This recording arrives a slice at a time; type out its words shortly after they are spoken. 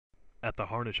At the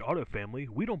Harnish Auto family,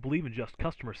 we don't believe in just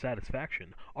customer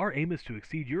satisfaction. Our aim is to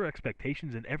exceed your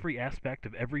expectations in every aspect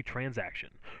of every transaction.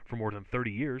 For more than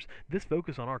 30 years, this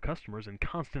focus on our customers and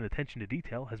constant attention to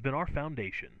detail has been our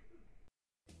foundation.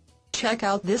 Check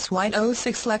out this white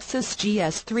 '06 Lexus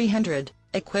GS300,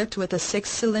 equipped with a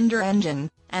 6-cylinder engine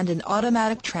and an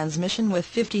automatic transmission with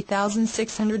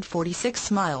 50,646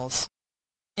 miles.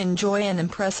 Enjoy an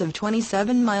impressive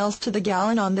 27 miles to the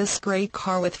gallon on this great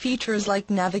car with features like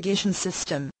navigation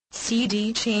system,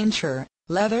 CD changer,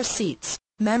 leather seats,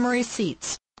 memory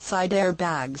seats, side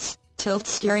airbags, tilt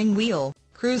steering wheel,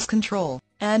 cruise control,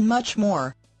 and much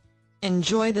more.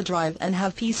 Enjoy the drive and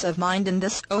have peace of mind in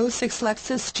this '06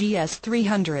 Lexus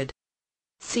GS300.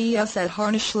 See us at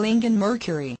Harnish Lincoln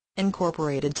Mercury,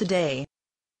 Incorporated today.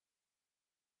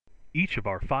 Each of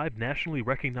our 5 nationally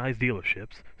recognized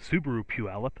dealerships, Subaru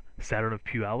Puyallup, Saturn of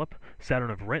Puyallup, Saturn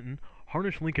of Renton,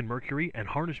 Harnish Lincoln Mercury, and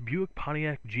Harnish Buick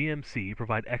Pontiac GMC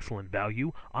provide excellent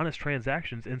value, honest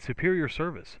transactions, and superior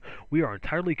service. We are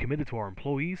entirely committed to our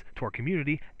employees, to our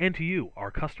community, and to you,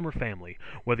 our customer family.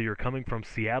 Whether you're coming from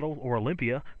Seattle or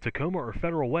Olympia, Tacoma or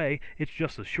Federal Way, it's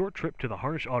just a short trip to the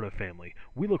Harnish Auto family.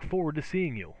 We look forward to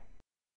seeing you.